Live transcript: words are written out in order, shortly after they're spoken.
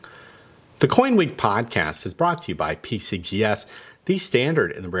The Coin Week podcast is brought to you by PCGS, the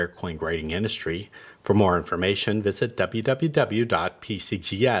standard in the rare coin grading industry. For more information, visit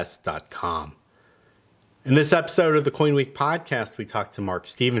www.pcgs.com. In this episode of the Coin Week podcast, we talked to Mark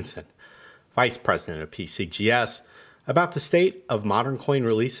Stevenson, Vice President of PCGS, about the state of modern coin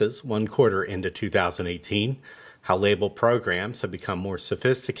releases one quarter into 2018, how label programs have become more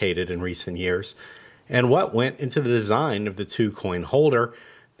sophisticated in recent years, and what went into the design of the two-coin holder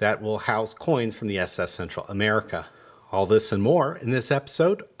that will house coins from the SS Central America. All this and more in this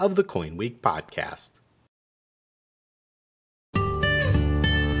episode of the Coin Week podcast.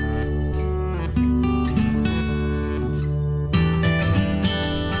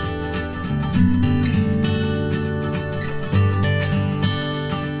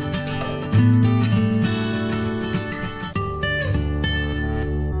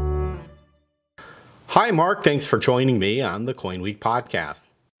 Hi, Mark. Thanks for joining me on the Coin Week podcast.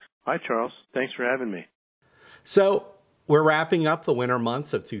 Hi, Charles. Thanks for having me. So we're wrapping up the winter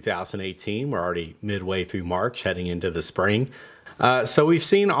months of 2018. We're already midway through March, heading into the spring. So we've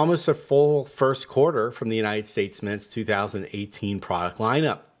seen almost a full first quarter from the United States Mint's 2018 product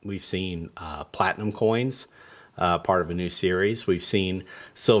lineup. We've seen platinum coins, part of a new series. We've seen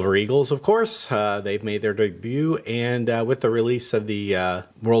Silver Eagles, of course. They've made their debut. And with the release of the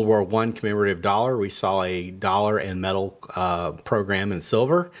World War I commemorative dollar, we saw a dollar and metal program in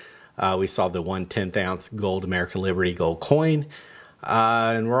silver. We saw the 1/10 ounce gold American Liberty gold coin.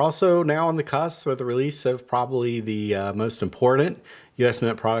 And we're also now on the cusp of the release of probably the most important U.S.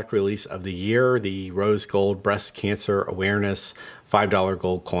 Mint product release of the year, the Rose Gold Breast Cancer Awareness $5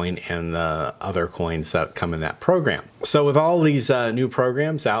 gold coin and the other coins that come in that program. So with all these new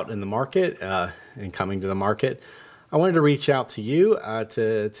programs out in the market and coming to the market, I wanted to reach out to you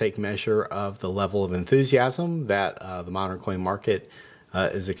to take measure of the level of enthusiasm that the modern coin market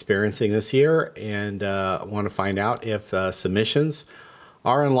is experiencing this year, and I want to find out if submissions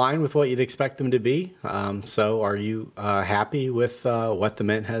are in line with what you'd expect them to be. So are you happy with what the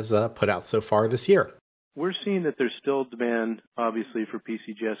Mint has put out so far this year? We're seeing that there's still demand, obviously, for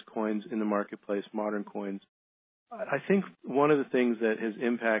PCGS coins in the marketplace, modern coins. I think one of the things that has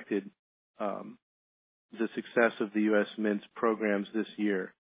impacted the success of the U.S. Mint's programs this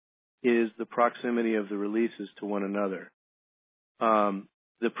year is the proximity of the releases to one another.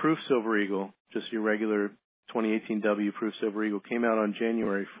 The Proof Silver Eagle, just your regular 2018 W Proof Silver Eagle, came out on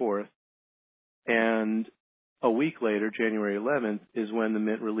January 4th, and a week later, January 11th, is when the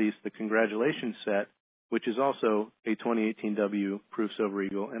Mint released the Congratulations set, which is also a 2018 W Proof Silver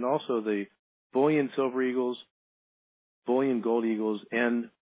Eagle, and also the Bullion Silver Eagles, Bullion Gold Eagles,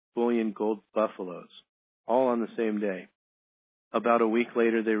 and Bullion Gold Buffaloes, all on the same day. About a week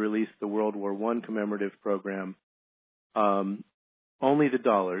later, they released the World War I commemorative program. Only the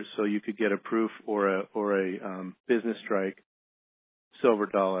dollars, so you could get a proof or a business strike silver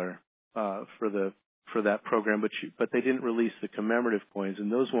dollar for that program, but they didn't release the commemorative coins,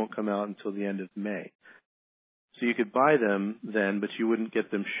 and those won't come out until the end of May. So you could buy them then, but you wouldn't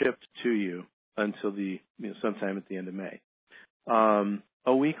get them shipped to you until sometime at the end of May.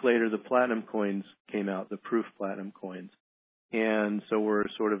 A week later, the platinum coins came out, the Proof Platinum coins, and so we're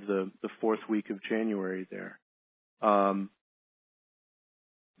sort of the fourth week of January there.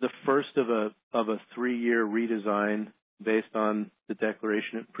 The first of a 3-year redesign based on the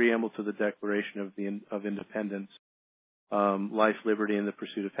preamble to the Declaration of Independence, Life, Liberty, and the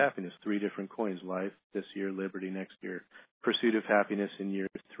Pursuit of Happiness. 3 different coins: life this year, liberty next year, pursuit of happiness in year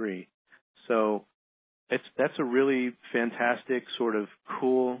 3. So that's a really fantastic sort of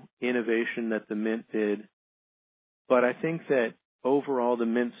cool innovation that the Mint did. But I think that overall the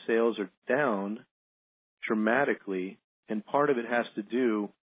Mint sales are down dramatically, and part of it has to do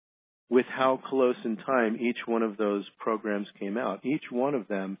with how close in time each one of those programs came out. Each one of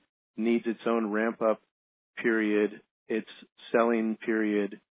them needs its own ramp-up period, its selling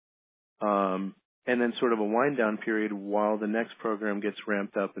period, and then sort of a wind-down period while the next program gets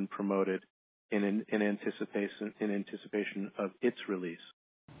ramped up and promoted in anticipation of its release.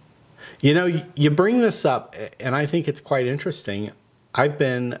 You know, you bring this up, and I think it's quite interesting. I've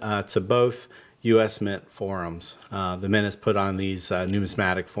been to both U.S. Mint forums. The Mint has put on these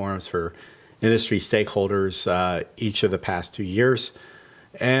numismatic forums for industry stakeholders each of the past 2 years.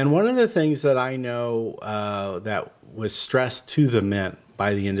 And one of the things that I know that was stressed to the Mint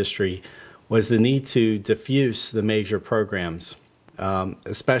by the industry was the need to diffuse the major programs,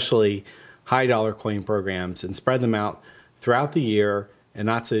 especially high dollar coin programs, and spread them out throughout the year and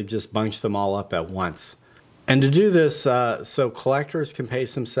not to just bunch them all up at once. And to do this so collectors can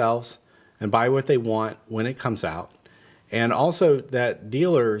pace themselves and buy what they want when it comes out, and also that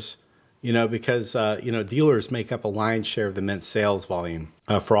dealers because dealers make up a lion's share of the Mint sales volume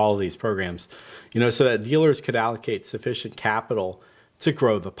for all of these programs, so that dealers could allocate sufficient capital to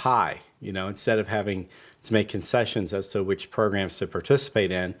grow the pie, instead of having to make concessions as to which programs to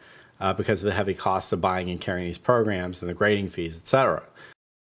participate in because of the heavy cost of buying and carrying these programs and the grading fees, et cetera.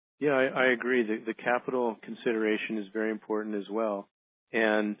 Yeah, I agree. The capital consideration is very important as well,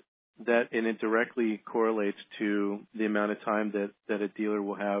 and it directly correlates to the amount of time that a dealer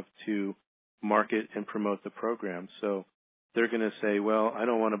will have to market and promote the program. So they're going to say, well, I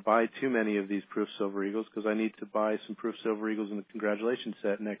don't want to buy too many of these Proof Silver Eagles because I need to buy some Proof Silver Eagles in the congratulations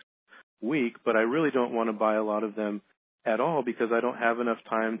set next week, but I really don't want to buy a lot of them at all because I don't have enough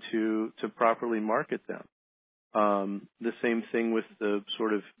time to properly market them. The same thing with the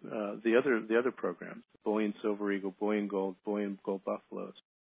sort of the other programs, Bullion Silver Eagle, Bullion Gold Buffaloes,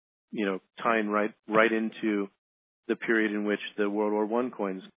 tying right into the period in which the World War I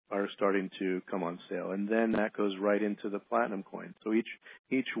coins are starting to come on sale, and then that goes right into the platinum coin. So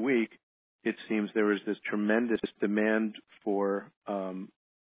each week, it seems there is this tremendous demand for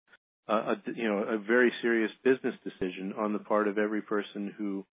a very serious business decision on the part of every person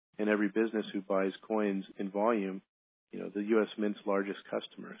who and every business who buys coins in volume, the U.S. Mint's largest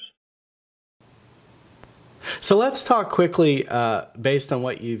customers. So let's talk quickly, based on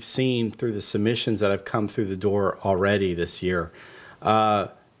what you've seen through the submissions that have come through the door already this year.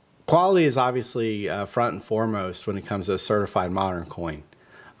 Quality is obviously front and foremost when it comes to a certified modern coin.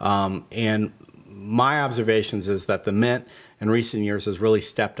 And my observations is that the Mint in recent years has really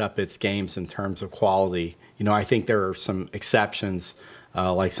stepped up its games in terms of quality. I think there are some exceptions,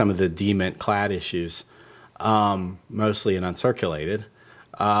 like some of the D-Mint clad issues, mostly in uncirculated.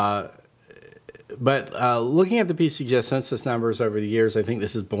 But looking at the PCGS census numbers over the years, I think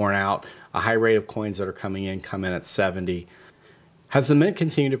this has borne out. A high rate of coins that are coming in come in at 70. Has the Mint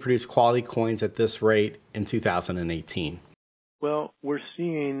continued to produce quality coins at this rate in 2018? Well, we're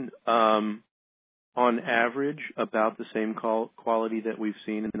seeing, on average, about the same quality that we've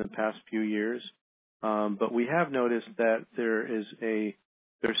seen in the past few years. But we have noticed that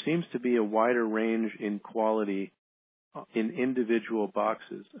there seems to be a wider range in quality in individual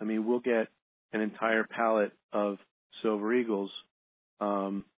boxes. I mean, we'll get an entire pallet of Silver Eagles,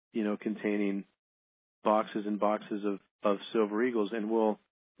 containing boxes and boxes of Silver Eagles, and we'll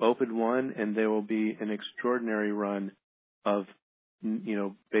open one, and there will be an extraordinary run of,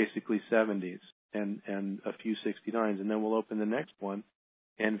 basically 70s and a few 69s, and then we'll open the next one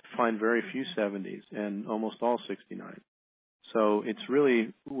and find very few 70s and almost all 69s. So it's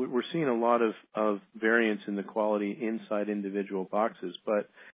really, we're seeing a lot of variance in the quality inside individual boxes, but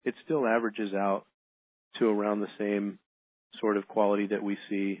it still averages out to around the same sort of quality that we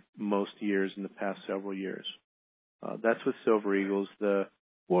see most years in the past several years. That's with Silver Eagles. The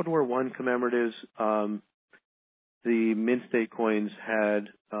World War I commemoratives, the Mint State coins had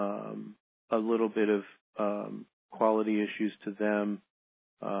a little bit of quality issues to them.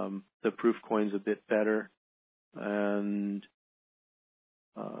 The proof coins a bit better, and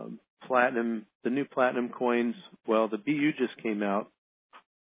platinum, the new platinum coins. Well, the BU just came out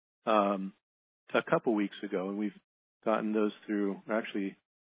a couple weeks ago, and we've gotten those through. Actually,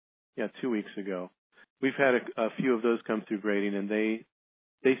 2 weeks ago. We've had a few of those come through grading, and they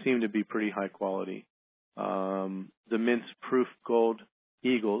seem to be pretty high quality. The Mint's Proof Gold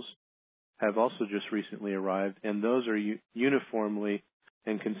Eagles have also just recently arrived, and those are uniformly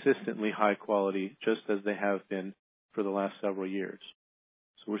and consistently high quality, just as they have been for the last several years.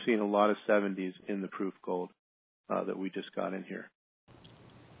 So we're seeing a lot of 70s in the Proof Gold that we just got in here.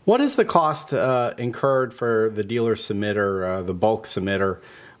 What is the cost incurred for the dealer submitter, the bulk submitter,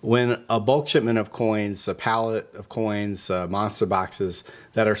 when a bulk shipment of coins, a pallet of coins, monster boxes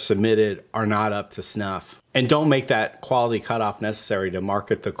that are submitted are not up to snuff and don't make that quality cutoff necessary to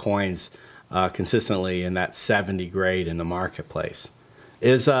market the coins consistently in that 70 grade in the marketplace?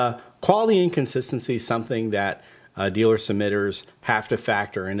 Is quality inconsistency something that dealer submitters have to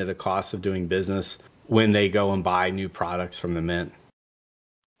factor into the cost of doing business when they go and buy new products from the Mint?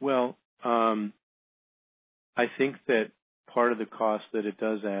 Well, I think that part of the cost that it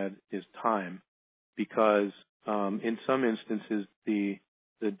does add is time, because in some instances the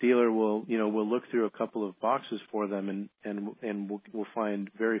dealer will look through a couple of boxes for them and we'll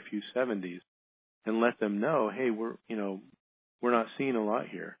find very few 70s and let them know, hey, we're not seeing a lot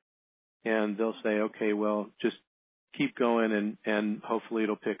here, and they'll say, okay, well, just keep going and hopefully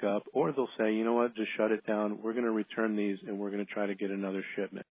it'll pick up, or they'll say, you know what, just shut it down. We're going to return these and we're going to try to get another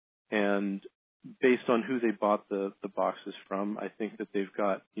shipment. And based on who they bought the boxes from, I think that they've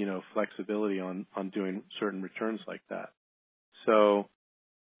got, flexibility on doing certain returns like that. So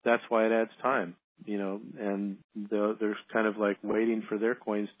that's why it adds time, and they're kind of like waiting for their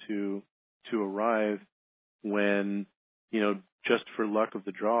coins to arrive when, just for luck of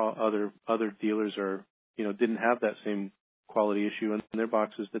the draw, other dealers are, didn't have that same quality issue in their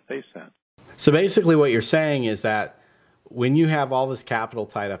boxes that they sent. So basically what you're saying is that when you have all this capital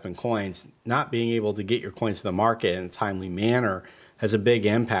tied up in coins, not being able to get your coins to the market in a timely manner has a big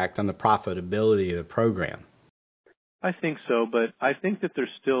impact on the profitability of the program. I think so, but I think that they're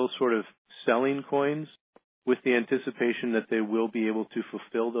still sort of selling coins with the anticipation that they will be able to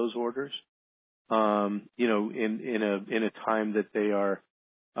fulfill those orders, in a time that they are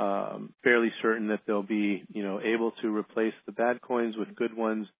fairly certain that they'll be, able to replace the bad coins with good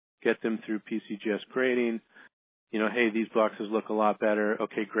ones, get them through PCGS grading. Hey, these boxes look a lot better.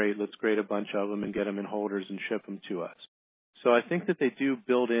 Okay, great. Let's grade a bunch of them and get them in holders and ship them to us. So I think that they do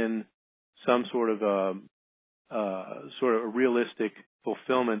build in some sort of a realistic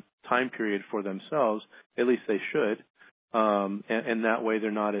fulfillment time period for themselves. At least they should, and that way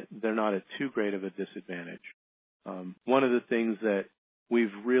they're not at too great of a disadvantage. One of the things that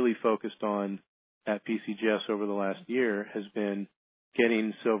we've really focused on at PCGS over the last year has been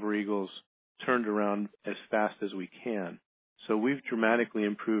getting Silver Eagles turned around as fast as we can. So we've dramatically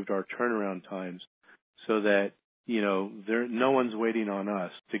improved our turnaround times so that, no one's waiting on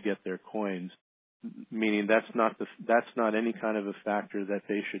us to get their coins, meaning that's not any kind of a factor that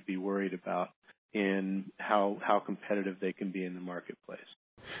they should be worried about in how competitive they can be in the marketplace.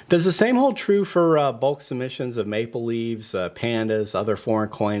 Does the same hold true for bulk submissions of maple leaves, pandas, other foreign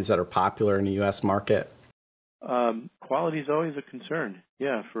coins that are popular in the U.S. market? Quality is always a concern,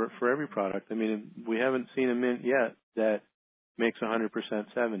 yeah, for every product. I mean, we haven't seen a mint yet that makes 100%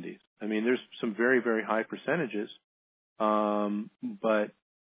 70s. I mean, there's some very, very high percentages, but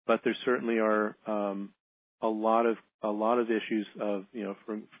there certainly are a lot of issues of,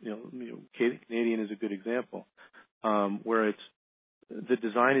 Canadian is a good example, where the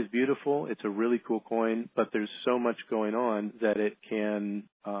design is beautiful, it's a really cool coin, but there's so much going on that it can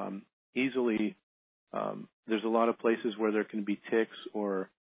easily. There's a lot of places where there can be ticks or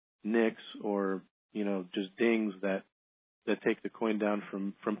nicks or, just dings that take the coin down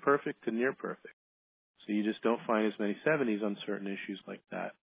from perfect to near perfect. So you just don't find as many 70s on certain issues like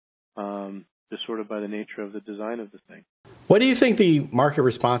that, just sort of by the nature of the design of the thing. What do you think the market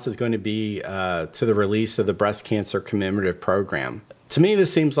response is going to be to the release of the breast cancer commemorative program? To me,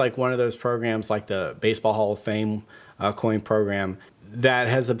 this seems like one of those programs like the Baseball Hall of Fame coin program that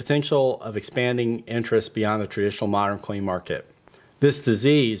has the potential of expanding interest beyond the traditional modern coin market. This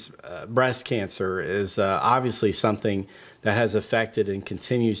disease, breast cancer, is obviously something that has affected and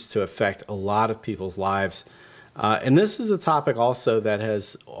continues to affect a lot of people's lives. And this is a topic also that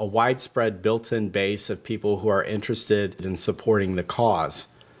has a widespread built-in base of people who are interested in supporting the cause.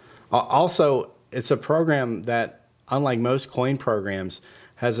 Also, it's a program that, unlike most coin programs,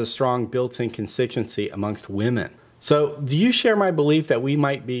 has a strong built-in constituency amongst women. So do you share my belief that we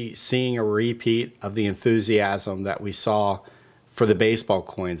might be seeing a repeat of the enthusiasm that we saw for the baseball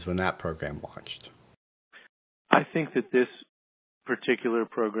coins when that program launched? I think that this particular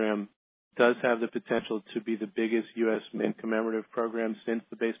program does have the potential to be the biggest U.S. mint commemorative program since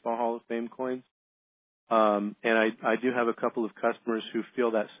the Baseball Hall of Fame coins. And I do have a couple of customers who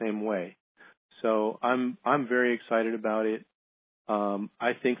feel that same way. So I'm very excited about it.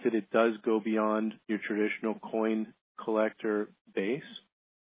 I think that it does go beyond your traditional coin collector base,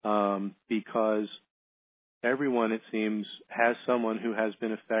 because everyone, it seems, has someone who has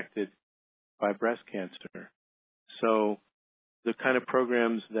been affected by breast cancer. So the kind of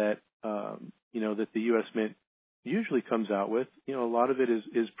programs that, that the U.S. Mint usually comes out with, a lot of it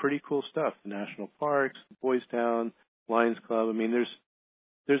is pretty cool stuff. The national parks, the Boys Town, Lions Club. I mean,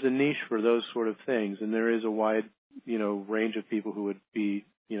 there's a niche for those sort of things, and there is a wide, range of people who would be,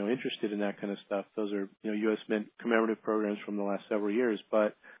 interested in that kind of stuff. Those are, U.S. Mint commemorative programs from the last several years.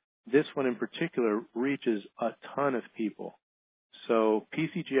 But this one in particular reaches a ton of people. So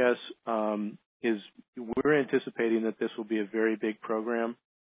PCGS we're anticipating that this will be a very big program.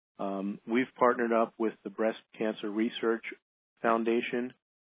 We've partnered up with the Breast Cancer Research Foundation,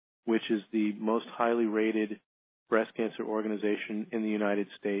 which is the most highly rated breast cancer organization in the United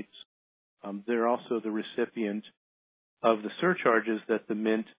States. They're also the recipient of the surcharges that the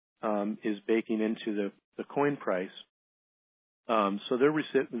Mint is baking into the coin price. So they're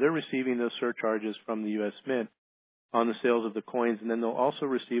receiving those surcharges from the U.S. Mint on the sales of the coins, and then they'll also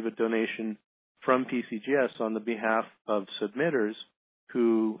receive a donation from PCGS on the behalf of submitters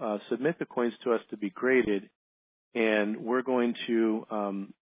who submit the coins to us to be graded, and we're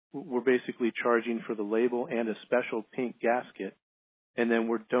basically charging for the label and a special pink gasket and then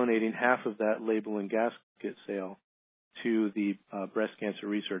we're donating half of that label and gasket sale to the Breast Cancer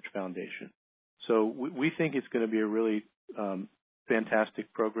Research Foundation. So we think it's going to be a really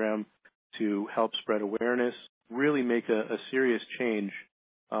fantastic program to help spread awareness, really make a serious change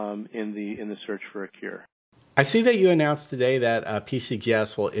in the search for a cure. I see that you announced today that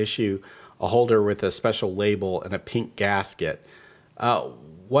PCGS will issue a holder with a special label and a pink gasket.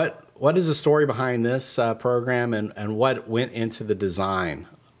 What is the story behind this program, and what went into the design?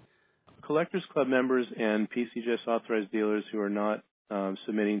 Collectors Club members and PCGS authorized dealers who are not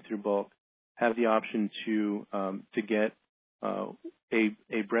submitting through bulk have the option to get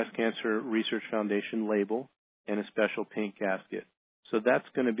a Breast Cancer Research Foundation label and a special pink gasket. So that's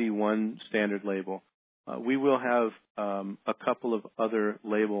going to be one standard label. We will have a couple of other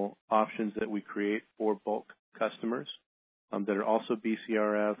label options that we create for bulk customers that are also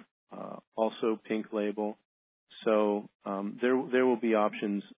BCRF, also pink label. So there will be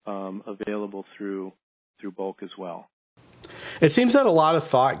options available through bulk as well. It seems that a lot of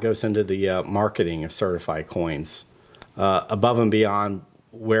thought goes into the marketing of certified coins, above and beyond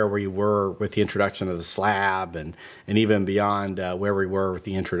where we were with the introduction of the slab, and even beyond where we were with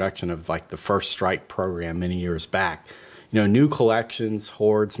the introduction of like the First Strike program many years back. You know, new collections,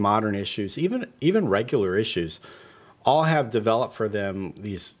 hoards, modern issues, even regular issues, all have developed for them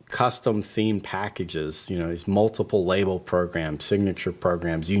these custom themed packages, you know, these multiple label programs, signature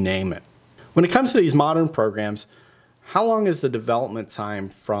programs, you name it. When it comes to these modern programs, how long is the development time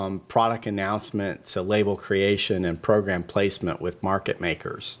from product announcement to label creation and program placement with market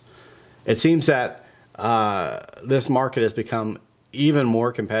makers? It seems that this market has become even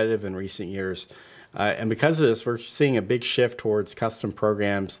more competitive in recent years. And because of this, we're seeing a big shift towards custom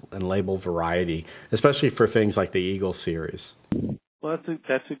programs and label variety, especially for things like the Eagle series. Well,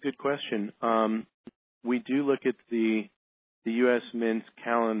 that's a good question. We do look at the U.S. Mint's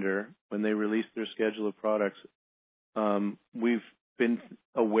calendar when they release their schedule of products. We've been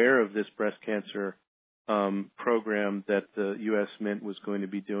aware of this breast cancer program that the U.S. Mint was going to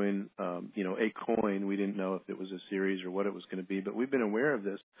be doing, a coin. We didn't know if it was a series or what it was going to be, but we've been aware of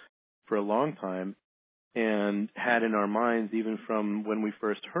this for a long time and had in our minds, even from when we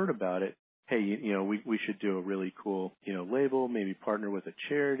first heard about it, hey, we should do a really cool, label, maybe partner with a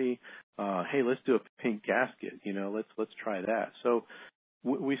charity. Hey, let's do a pink gasket, let's try that. So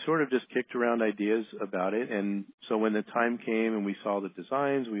we sort of just kicked around ideas about it. And so when the time came and we saw the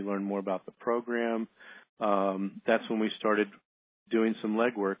designs, we learned more about the program. That's when we started doing some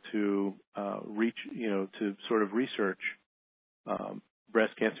legwork to to sort of research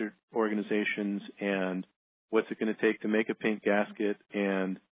breast cancer organizations and what's it going to take to make a pink gasket,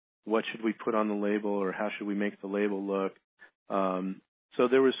 and what should we put on the label, or how should we make the label look. So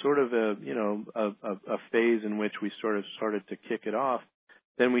there was sort of a phase in which we sort of started to kick it off.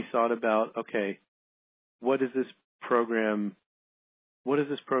 Then we thought about, okay, what does this program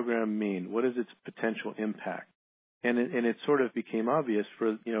mean? What is its potential impact? And it sort of became obvious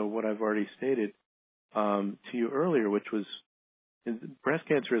for what I've already stated to you earlier, which was breast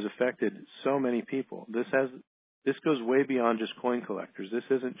cancer has affected so many people. This goes way beyond just coin collectors. This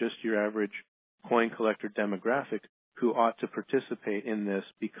isn't just your average coin collector demographic who ought to participate in this,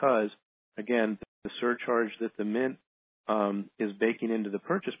 because, again, the surcharge that the Mint is baking into the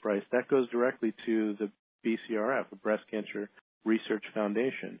purchase price, that goes directly to the BCRF, the Breast Cancer Research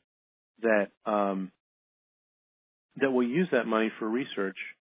Foundation, that will use that money for research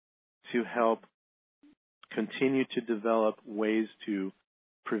to help continue to develop ways to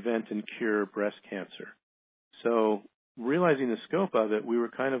prevent and cure breast cancer. So realizing the scope of it, we were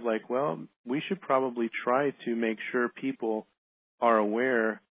kind of like, well, we should probably try to make sure people are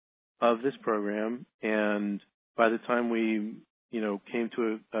aware of this program. And by the time we, came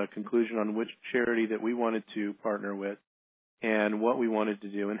to a conclusion on which charity that we wanted to partner with and what we wanted to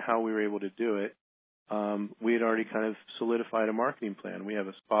do and how we were able to do it, we had already kind of solidified a marketing plan. We have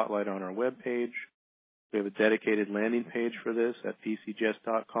a spotlight on our webpage. We have a dedicated landing page for this at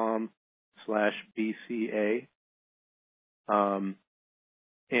pcgs.com/BCA.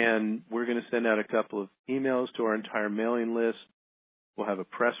 And we're going to send out a couple of emails to our entire mailing list. We'll have a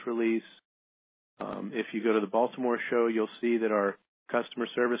press release. If you go to the Baltimore show, you'll see that our customer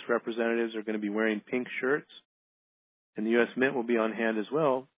service representatives are going to be wearing pink shirts. And the U.S. Mint will be on hand as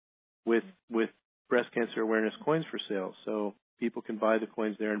well with breast cancer awareness coins for sale. So people can buy the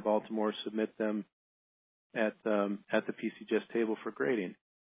coins there in Baltimore, submit them at the PCGS table for grading.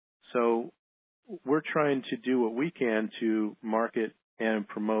 So we're trying to do what we can to market and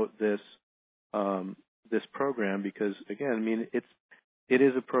promote this program, because, again, I mean, it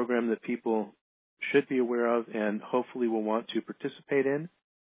is a program that people should be aware of and hopefully will want to participate in,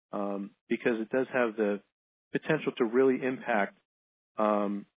 because it does have the potential to really impact,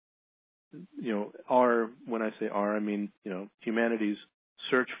 when I say our, I mean, humanity's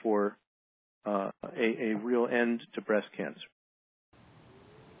search for a real end to breast cancer.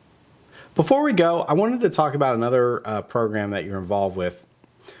 Before we go, I wanted to talk about another program that you're involved with.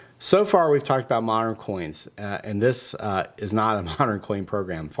 So far, we've talked about modern coins, and this is not a modern coin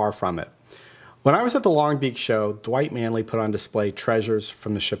program, far from it. When I was at the Long Beach show, Dwight Manley put on display treasures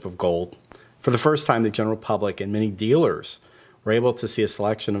from the Ship of Gold. For the first time, the general public and many dealers were able to see a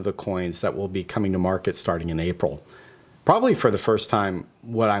selection of the coins that will be coming to market starting in April. Probably for the first time,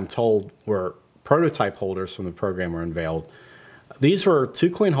 what I'm told were prototype holders from the program were unveiled. These were 2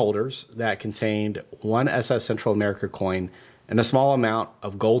 coin holders that contained 1 SS Central America coin and a small amount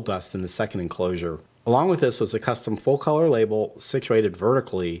of gold dust in the second enclosure. Along with this was a custom full-color label situated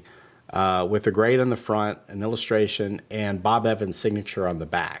vertically with a grade on the front, an illustration, and Bob Evans' signature on the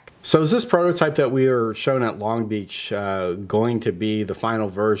back. So is this prototype that we were shown at Long Beach going to be the final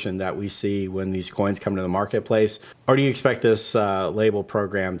version that we see when these coins come to the marketplace? Or do you expect this label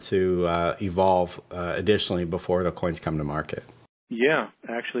program to evolve additionally before the coins come to market? Yeah,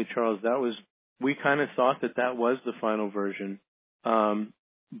 actually, Charles, we kind of thought that was the final version.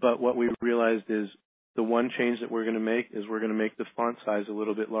 But what we realized is the one change that we're going to make is we're going to make the font size a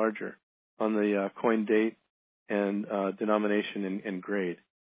little bit larger on the coin date and denomination and grade.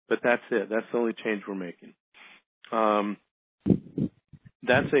 But that's it. That's the only change we're making.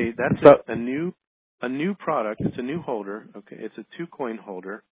 That's a new product. It's a new holder. Okay, it's a 2 coin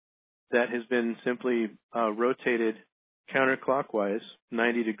holder that has been simply rotated counterclockwise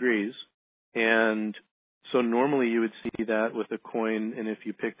 90 degrees, and so normally you would see that with a coin, and if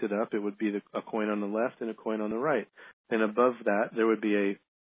you picked it up, it would be a coin on the left and a coin on the right, and above that there would be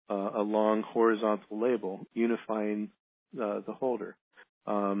a long horizontal label unifying the holder.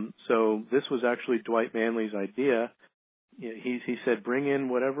 So this was actually Dwight Manley's idea. He said, bring in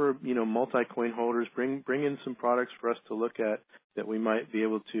whatever, multi-coin holders, bring in some products for us to look at that we might be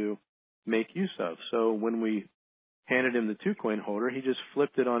able to make use of. So when we handed him the 2 coin holder, he just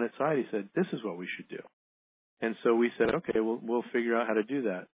flipped it on its side. He said, this is what we should do. And so we said, okay, we'll figure out how to do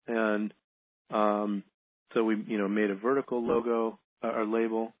that. And so we, made a vertical logo or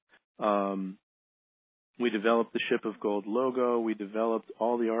label. We developed the Ship of Gold logo. We developed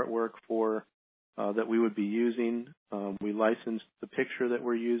all the artwork for that we would be using. We licensed the picture that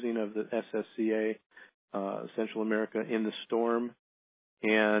we're using of the SSCA Central America in the storm,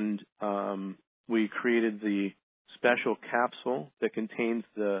 and we created the special capsule that contains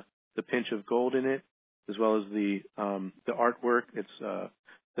the pinch of gold in it, as well as the artwork.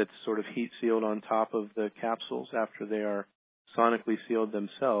 That's sort of heat sealed on top of the capsules after they are sonically sealed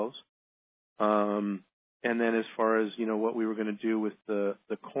themselves. And then as far as what we were going to do with the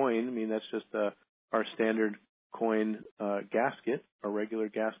coin, I mean that's just our standard coin gasket, our regular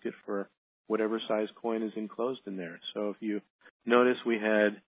gasket for whatever size coin is enclosed in there. So if you notice, we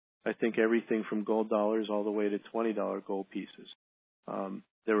had, I think, everything from gold dollars all the way to $20 gold pieces.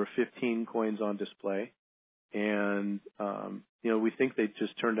 There were 15 coins on display, and we think they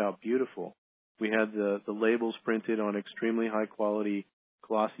just turned out beautiful. We had the labels printed on extremely high quality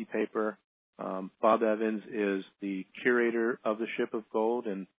glossy paper. Bob Evans is the curator of the Ship of Gold,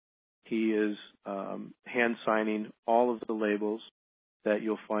 and he is hand signing all of the labels that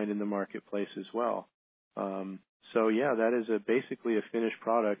you'll find in the marketplace as well. So yeah, that is basically a finished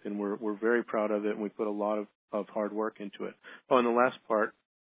product, and we're very proud of it, and we put a lot of hard work into it. Oh, and the last part,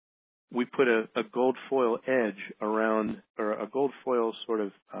 we put a gold foil edge around, or a gold foil sort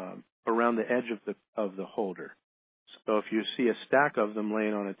of around the edge of the holder. So if you see a stack of them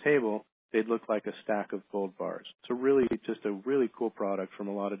laying on a table, they'd look like a stack of gold bars. It's just a really cool product from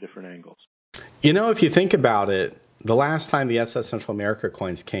a lot of different angles. If you think about it, the last time the SS Central America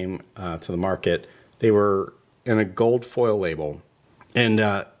coins came to the market, they were in a gold foil label, and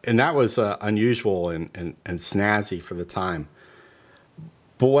that was unusual and snazzy for the time.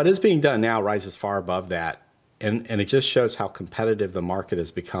 But what is being done now rises far above that, and it just shows how competitive the market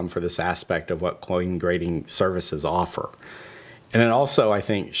has become for this aspect of what coin grading services offer. And it also, I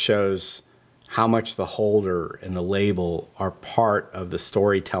think, shows how much the holder and the label are part of the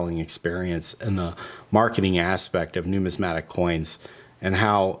storytelling experience and the marketing aspect of numismatic coins, and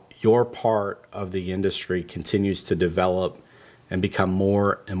how your part of the industry continues to develop and become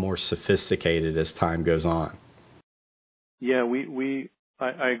more and more sophisticated as time goes on. Yeah,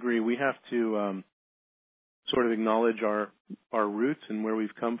 I agree. We have to sort of acknowledge our roots and where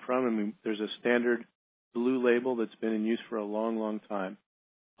we've come from. I mean, there's a standard blue label that's been in use for a long, long time.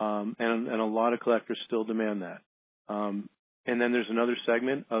 and a lot of collectors still demand that. And then there's another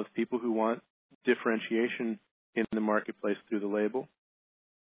segment of people who want differentiation in the marketplace through the label.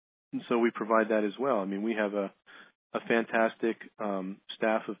 And so we provide that as well. I mean, we have a fantastic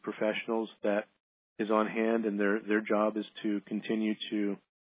staff of professionals that is on hand, and their job is to continue to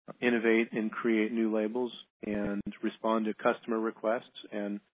innovate and create new labels and respond to customer requests.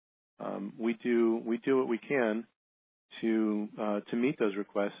 And we do what we can to meet those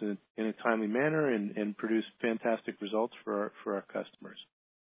requests in a timely manner and produce fantastic results for our customers.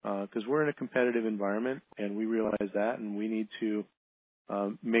 Because we're in a competitive environment, and we realize that, and we need to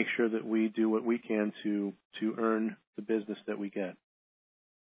make sure that we do what we can to earn the business that we get.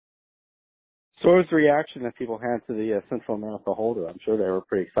 So what was the reaction that people had to the Central America holder? I'm sure they were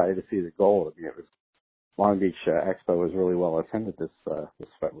pretty excited to see the gold. I mean, Long Beach Expo was really well attended this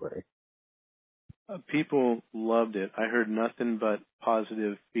February. People loved it. I heard nothing but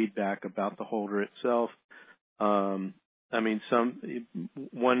positive feedback about the holder itself. I mean,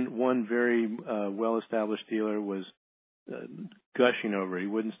 one very well-established dealer was gushing over it. He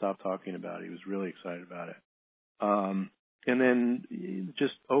wouldn't stop talking about it. He was really excited about it. And then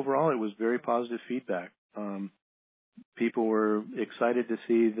just overall, it was very positive feedback. People were excited to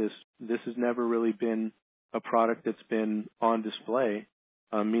see this. This has never really been a product that's been on display,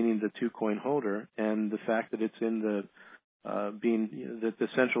 meaning the 2-coin holder, and the fact that it's in the that the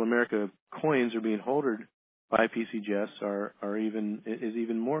Central America coins are being holdered by PCGS is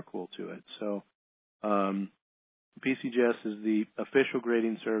even more cool to it. So PCGS is the official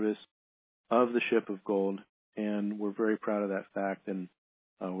grading service of the Ship of Gold, and we're very proud of that fact, and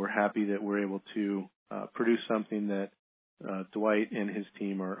we're happy that we're able to produce something that Dwight and his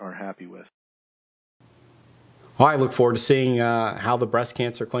team are happy with. Well, I look forward to seeing how the breast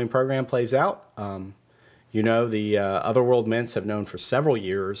cancer coin program plays out. The Otherworld Mints have known for several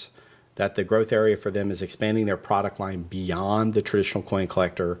years that the growth area for them is expanding their product line beyond the traditional coin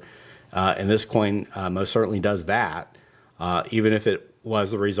collector, and this coin most certainly does that, even if it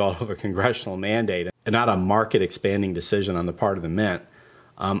was the result of a congressional mandate and not a market-expanding decision on the part of the Mint.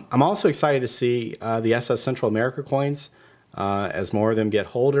 I'm also excited to see the SS Central America coins as more of them get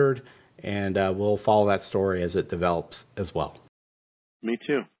holdered, and we'll follow that story as it develops as well. Me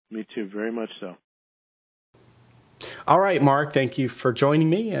too. Me too. Very much so. All right, Mark, thank you for joining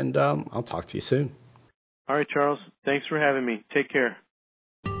me, and I'll talk to you soon. All right, Charles. Thanks for having me. Take care.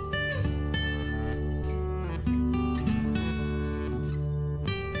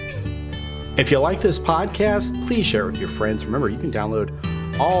 If you like this podcast, please share it with your friends. Remember, you can download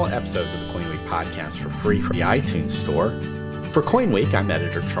all episodes of the Coin Week podcast for free from the iTunes store. For Coin Week, I'm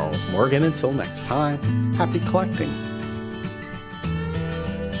editor Charles Morgan. Until next time, happy collecting.